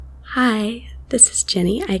Hi, this is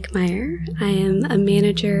Jenny Eickmeyer. I am a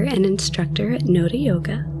manager and instructor at Noda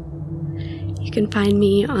Yoga. You can find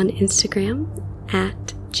me on Instagram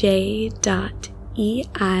at j.eick,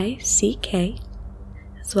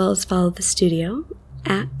 as well as follow the studio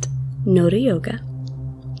at Noda Yoga.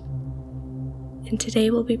 And today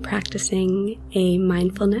we'll be practicing a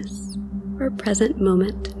mindfulness or present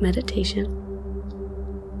moment meditation,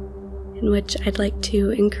 in which I'd like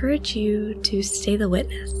to encourage you to stay the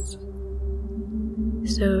witness.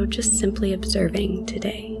 So just simply observing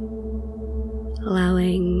today,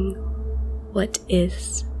 allowing what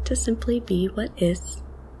is to simply be what is,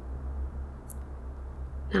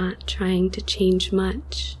 not trying to change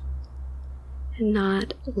much, and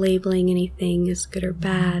not labeling anything as good or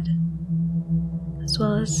bad, as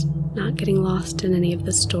well as not getting lost in any of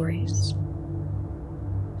the stories.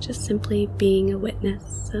 Just simply being a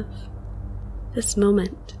witness of this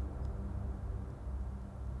moment.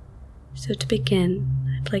 So to begin,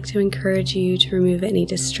 I'd like to encourage you to remove any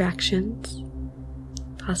distractions,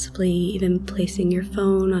 possibly even placing your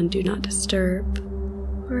phone on Do Not Disturb,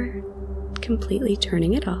 or completely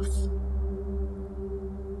turning it off.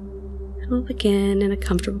 And we'll begin in a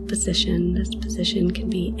comfortable position. This position can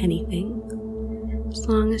be anything, as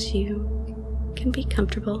long as you can be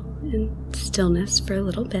comfortable in stillness for a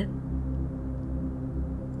little bit.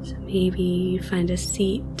 So maybe you find a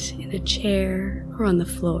seat in a chair or on the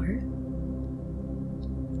floor.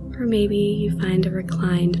 Or maybe you find a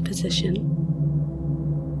reclined position.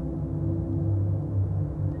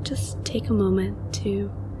 Just take a moment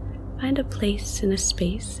to find a place in a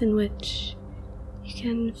space in which you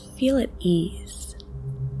can feel at ease,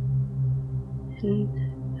 and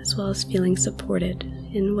as well as feeling supported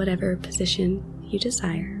in whatever position you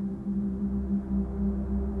desire.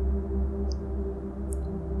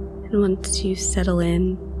 And once you settle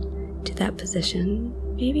in to that position,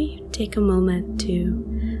 maybe you take a moment to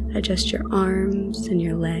adjust your arms and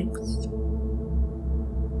your legs,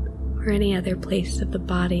 or any other place of the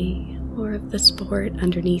body or of the support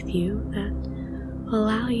underneath you that will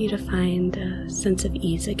allow you to find a sense of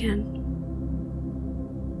ease again.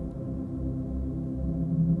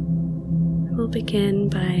 We'll begin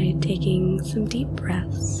by taking some deep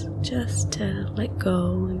breaths just to let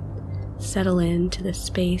go and settle into the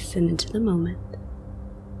space and into the moment.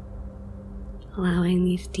 Allowing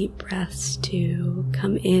these deep breaths to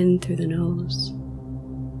come in through the nose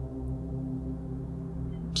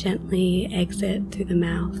and gently exit through the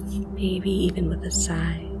mouth, maybe even with a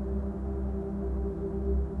sigh.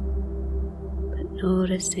 But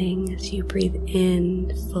noticing as you breathe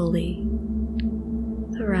in fully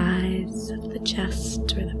the rise of the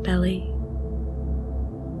chest or the belly,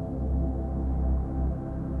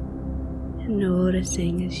 and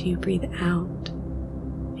noticing as you breathe out,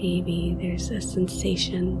 maybe there's a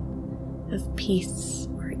sensation of peace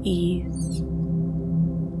or ease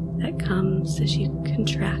that comes as you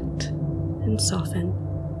contract and soften.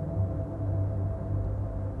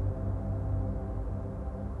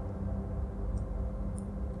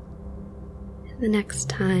 And the next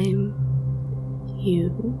time you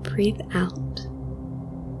breathe out,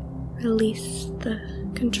 release the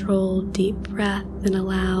controlled deep breath and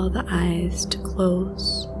allow the eyes to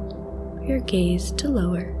close, your gaze to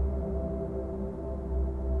lower,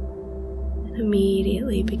 and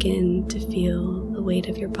immediately begin to feel the weight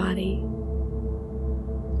of your body,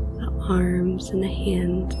 the arms and the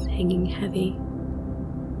hands hanging heavy,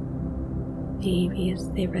 maybe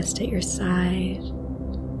as they rest at your side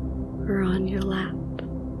or on your lap.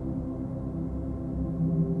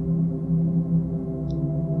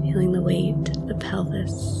 Feeling the weight of the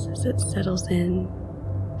pelvis as it settles in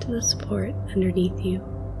to the support underneath you.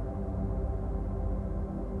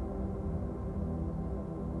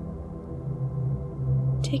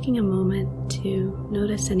 Taking a moment to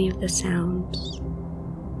notice any of the sounds.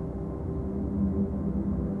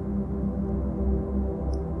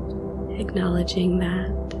 Acknowledging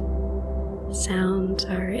that sounds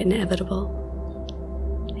are inevitable.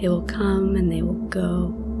 They will come and they will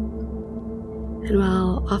go. And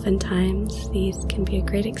while oftentimes these can be a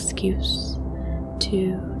great excuse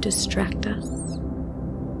to distract us,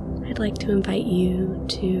 I'd like to invite you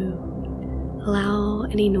to allow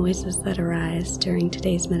any noises that arise during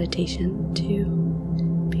today's meditation to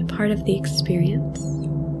be part of the experience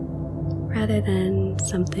rather than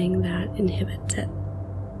something that inhibits it.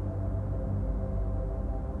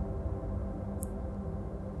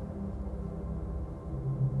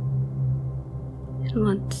 And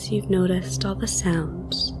once you've noticed all the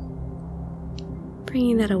sounds,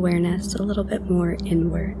 bringing that awareness a little bit more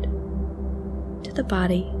inward to the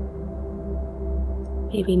body,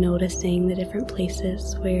 Maybe noticing the different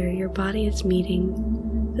places where your body is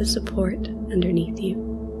meeting the support underneath you.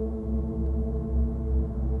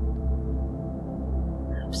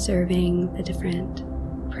 Observing the different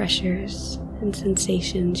pressures and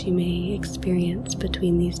sensations you may experience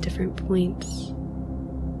between these different points.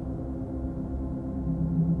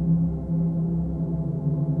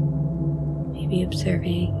 Maybe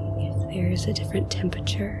observing if there's a different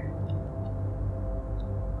temperature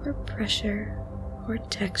or pressure or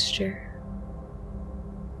texture.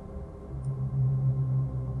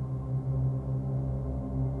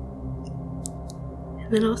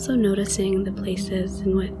 And then also noticing the places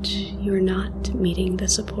in which you are not meeting the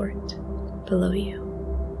support below you.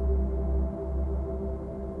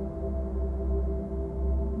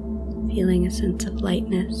 Feeling a sense of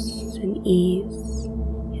lightness and ease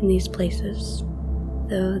in these places,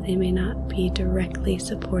 though they may not be directly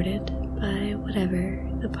supported by whatever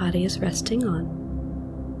the body is resting on.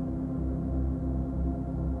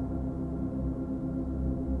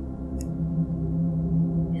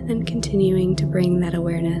 And then continuing to bring that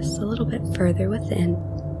awareness a little bit further within,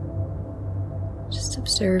 just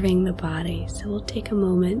observing the body. So we'll take a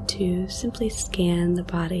moment to simply scan the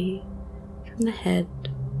body from the head,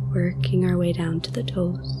 working our way down to the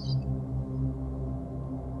toes.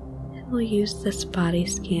 And we'll use this body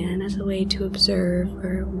scan as a way to observe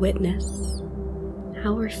or witness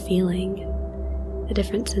how we're feeling, the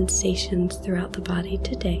different sensations throughout the body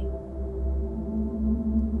today.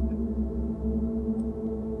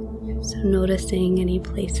 So noticing any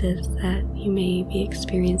places that you may be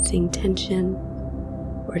experiencing tension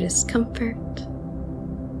or discomfort,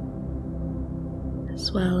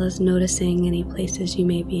 as well as noticing any places you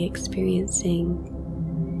may be experiencing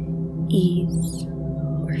ease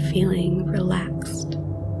or feeling relaxed.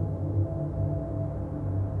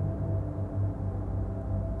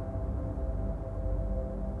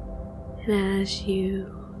 And as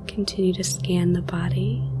you continue to scan the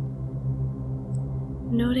body,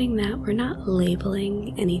 noting that we're not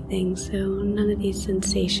labeling anything, so none of these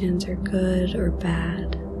sensations are good or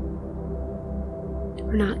bad.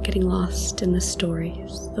 We're not getting lost in the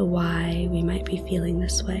stories, the why we might be feeling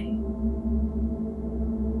this way.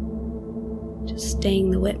 Just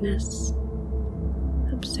staying the witness,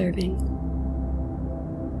 observing.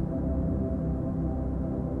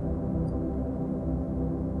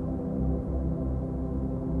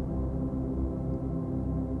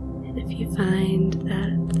 And if you find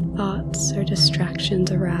that thoughts or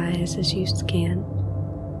distractions arise as you scan,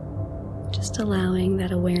 just allowing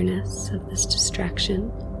that awareness of this distraction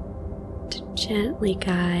to gently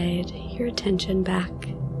guide your attention back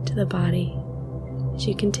to the body as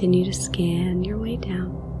you continue to scan your way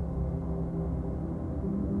down.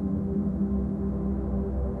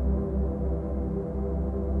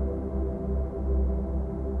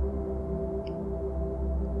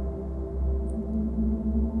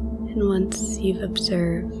 And once you've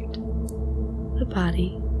observed the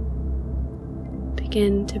body,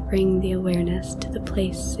 begin to bring the awareness to the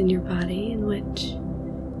place in your body in which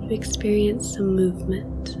you experience some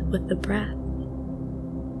movement with the breath.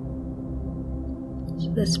 So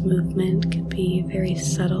this movement could be very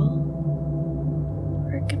subtle,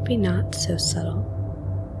 or it could be not so subtle.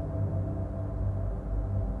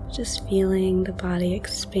 Just feeling the body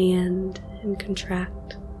expand and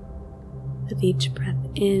contract with each breath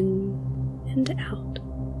in and out.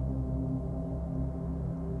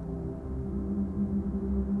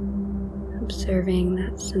 Observing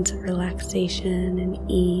that sense of relaxation and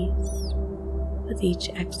ease with each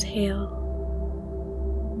exhale.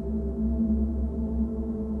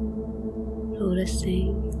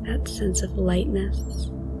 Noticing that sense of lightness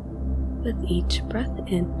with each breath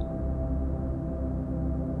in.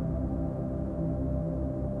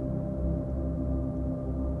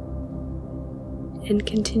 And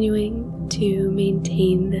continuing to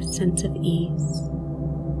maintain this sense of ease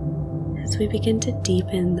as we begin to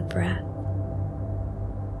deepen the breath.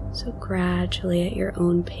 So gradually at your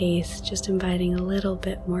own pace, just inviting a little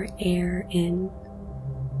bit more air in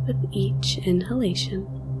with each inhalation.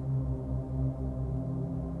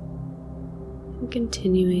 And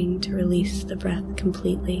continuing to release the breath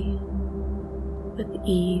completely with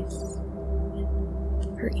ease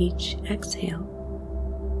for each exhale.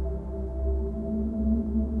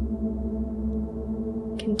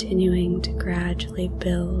 Continuing to gradually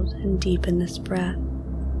build and deepen this breath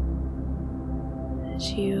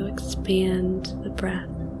as you expand the breath,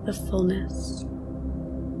 the fullness,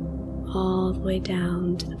 all the way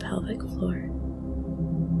down to the pelvic floor.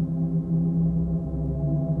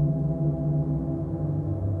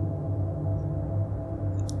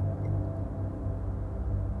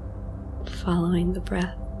 following the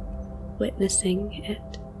breath, witnessing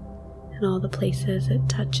it and all the places it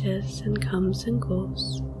touches and comes and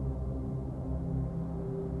goes.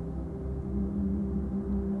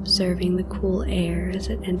 Observing the cool air as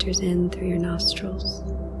it enters in through your nostrils,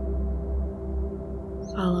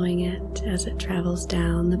 following it as it travels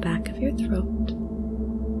down the back of your throat,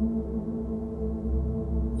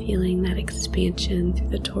 feeling that expansion through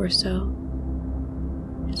the torso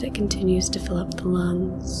as it continues to fill up the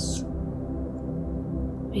lungs,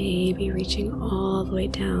 maybe reaching all the way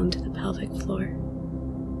down to the pelvic floor.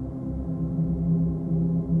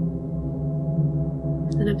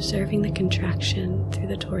 And then observing the contraction through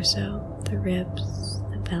the torso, the ribs,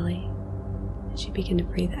 the belly, as you begin to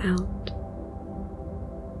breathe out.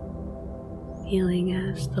 Feeling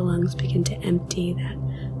as the lungs begin to empty, that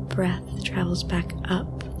breath travels back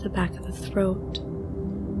up the back of the throat,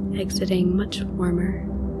 exiting much warmer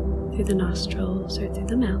through the nostrils or through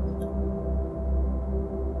the mouth.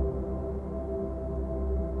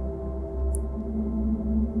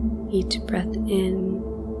 Each breath in,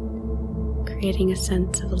 creating a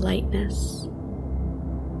sense of lightness.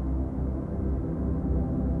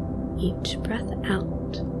 Each breath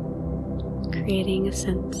out, creating a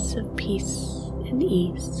sense of peace and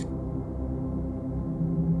ease.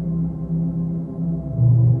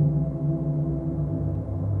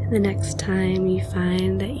 And the next time you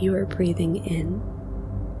find that you are breathing in,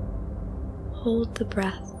 hold the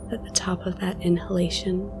breath at the top of that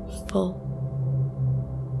inhalation full.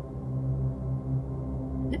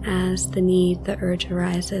 And as the need, the urge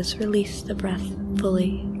arises, release the breath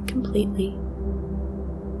fully, completely,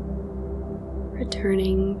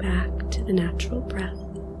 returning back to the natural breath.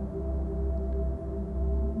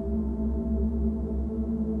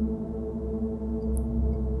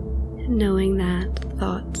 And knowing that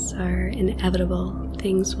thoughts are inevitable,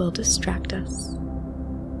 things will distract us.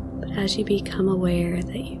 But as you become aware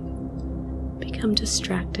that you become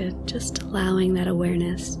distracted, just allowing that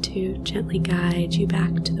awareness to gently guide you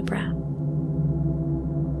back to the breath.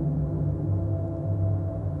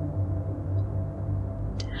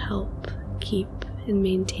 To help keep and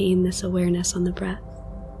maintain this awareness on the breath,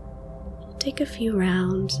 we'll take a few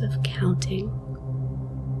rounds of counting.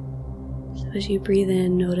 So as you breathe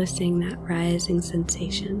in, noticing that rising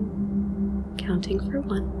sensation, counting for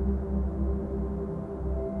 1.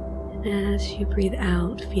 And as you breathe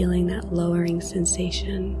out, feeling that lowering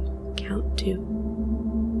sensation, count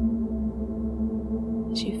 2.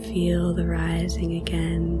 As you feel the rising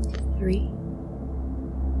again, 3.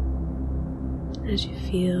 As you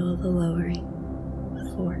feel the lowering,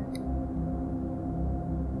 4.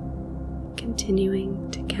 Continuing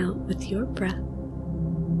to count with your breath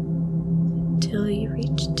until you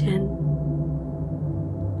reach 10.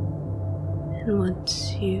 And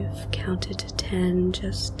once you've counted to 10,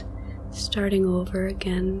 just starting over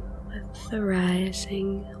again with the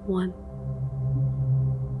rising 1,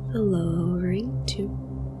 the lowering 2,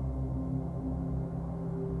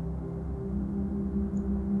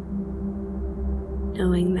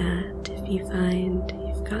 knowing that if you find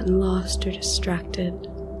you've gotten lost or distracted,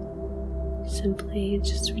 simply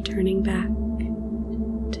just returning back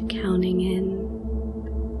to counting in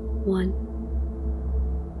 1,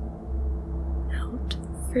 out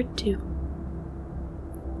for 2.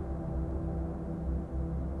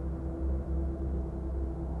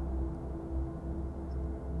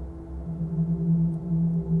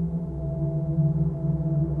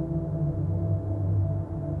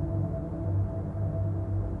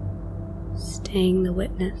 Staying the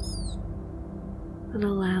witness, and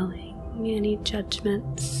allowing any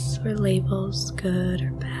judgments or labels, good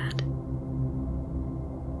or bad.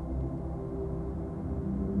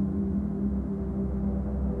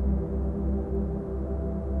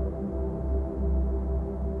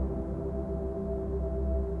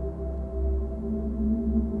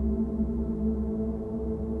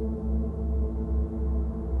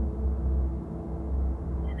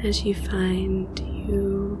 And as you find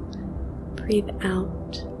you breathe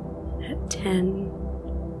out at 10,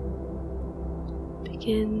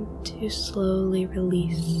 begin to slowly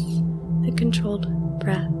release the controlled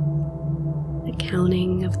breath, the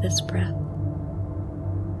counting of this breath.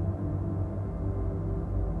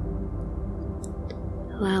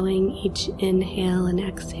 Allowing each inhale and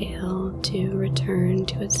exhale to return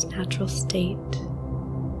to its natural state.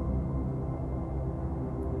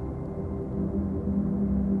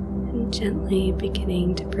 Gently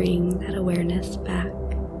beginning to bring that awareness back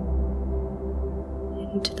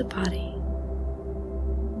into the body.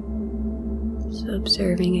 So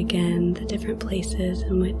observing again the different places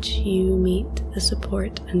in which you meet the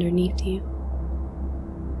support underneath you.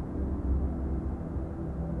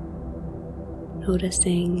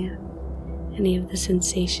 noticing any of the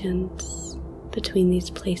sensations between these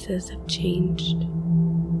places have changed.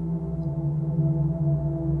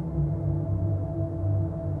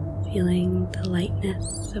 Feeling the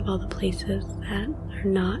lightness of all the places that are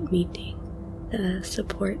not meeting the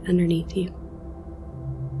support underneath you.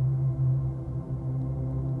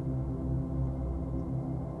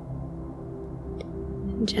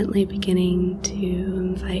 And gently beginning to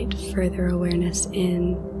invite further awareness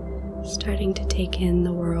in, starting to take in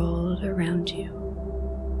the world around you.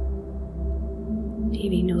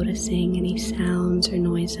 Maybe noticing any sounds or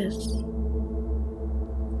noises.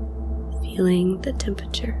 Feeling the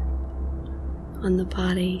temperature on the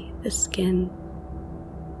body, the skin.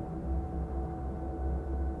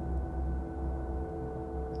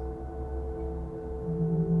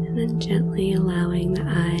 And then gently allowing the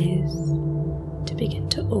eyes to begin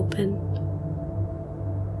to open.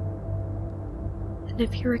 And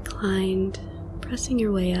if you're reclined, pressing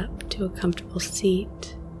your way up to a comfortable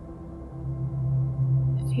seat.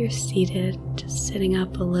 If you're seated, just sitting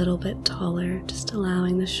up a little bit taller, just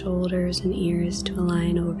allowing the shoulders and ears to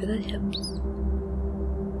align over the hips.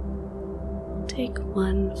 Take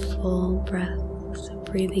one full breath, so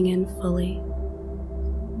breathing in fully,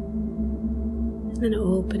 and then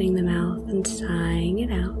opening the mouth and sighing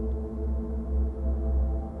it out.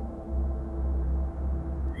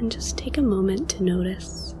 And just take a moment to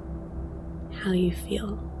notice how you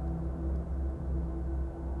feel.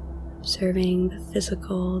 Observing the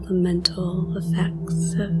physical, the mental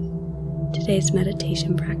effects of today's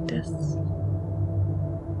meditation practice.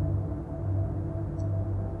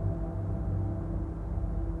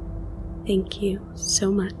 Thank you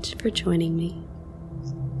so much for joining me.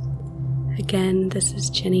 Again, this is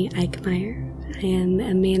Jenny Eickmeyer. I am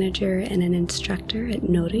a manager and an instructor at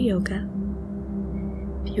Noda Yoga.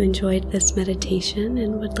 If you enjoyed this meditation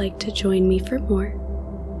and would like to join me for more,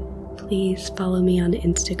 please follow me on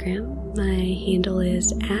Instagram. My handle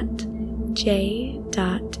is @j.eick.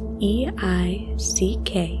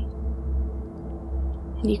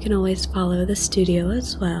 And you can always follow the studio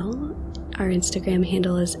as well. Our Instagram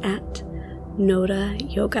handle is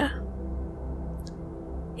 @NodaYoga.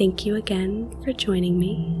 Thank you again for joining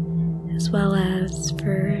me, as well as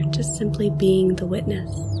for just simply being the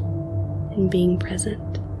witness and being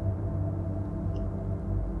present.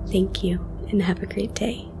 Thank you, and have a great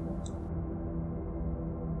day.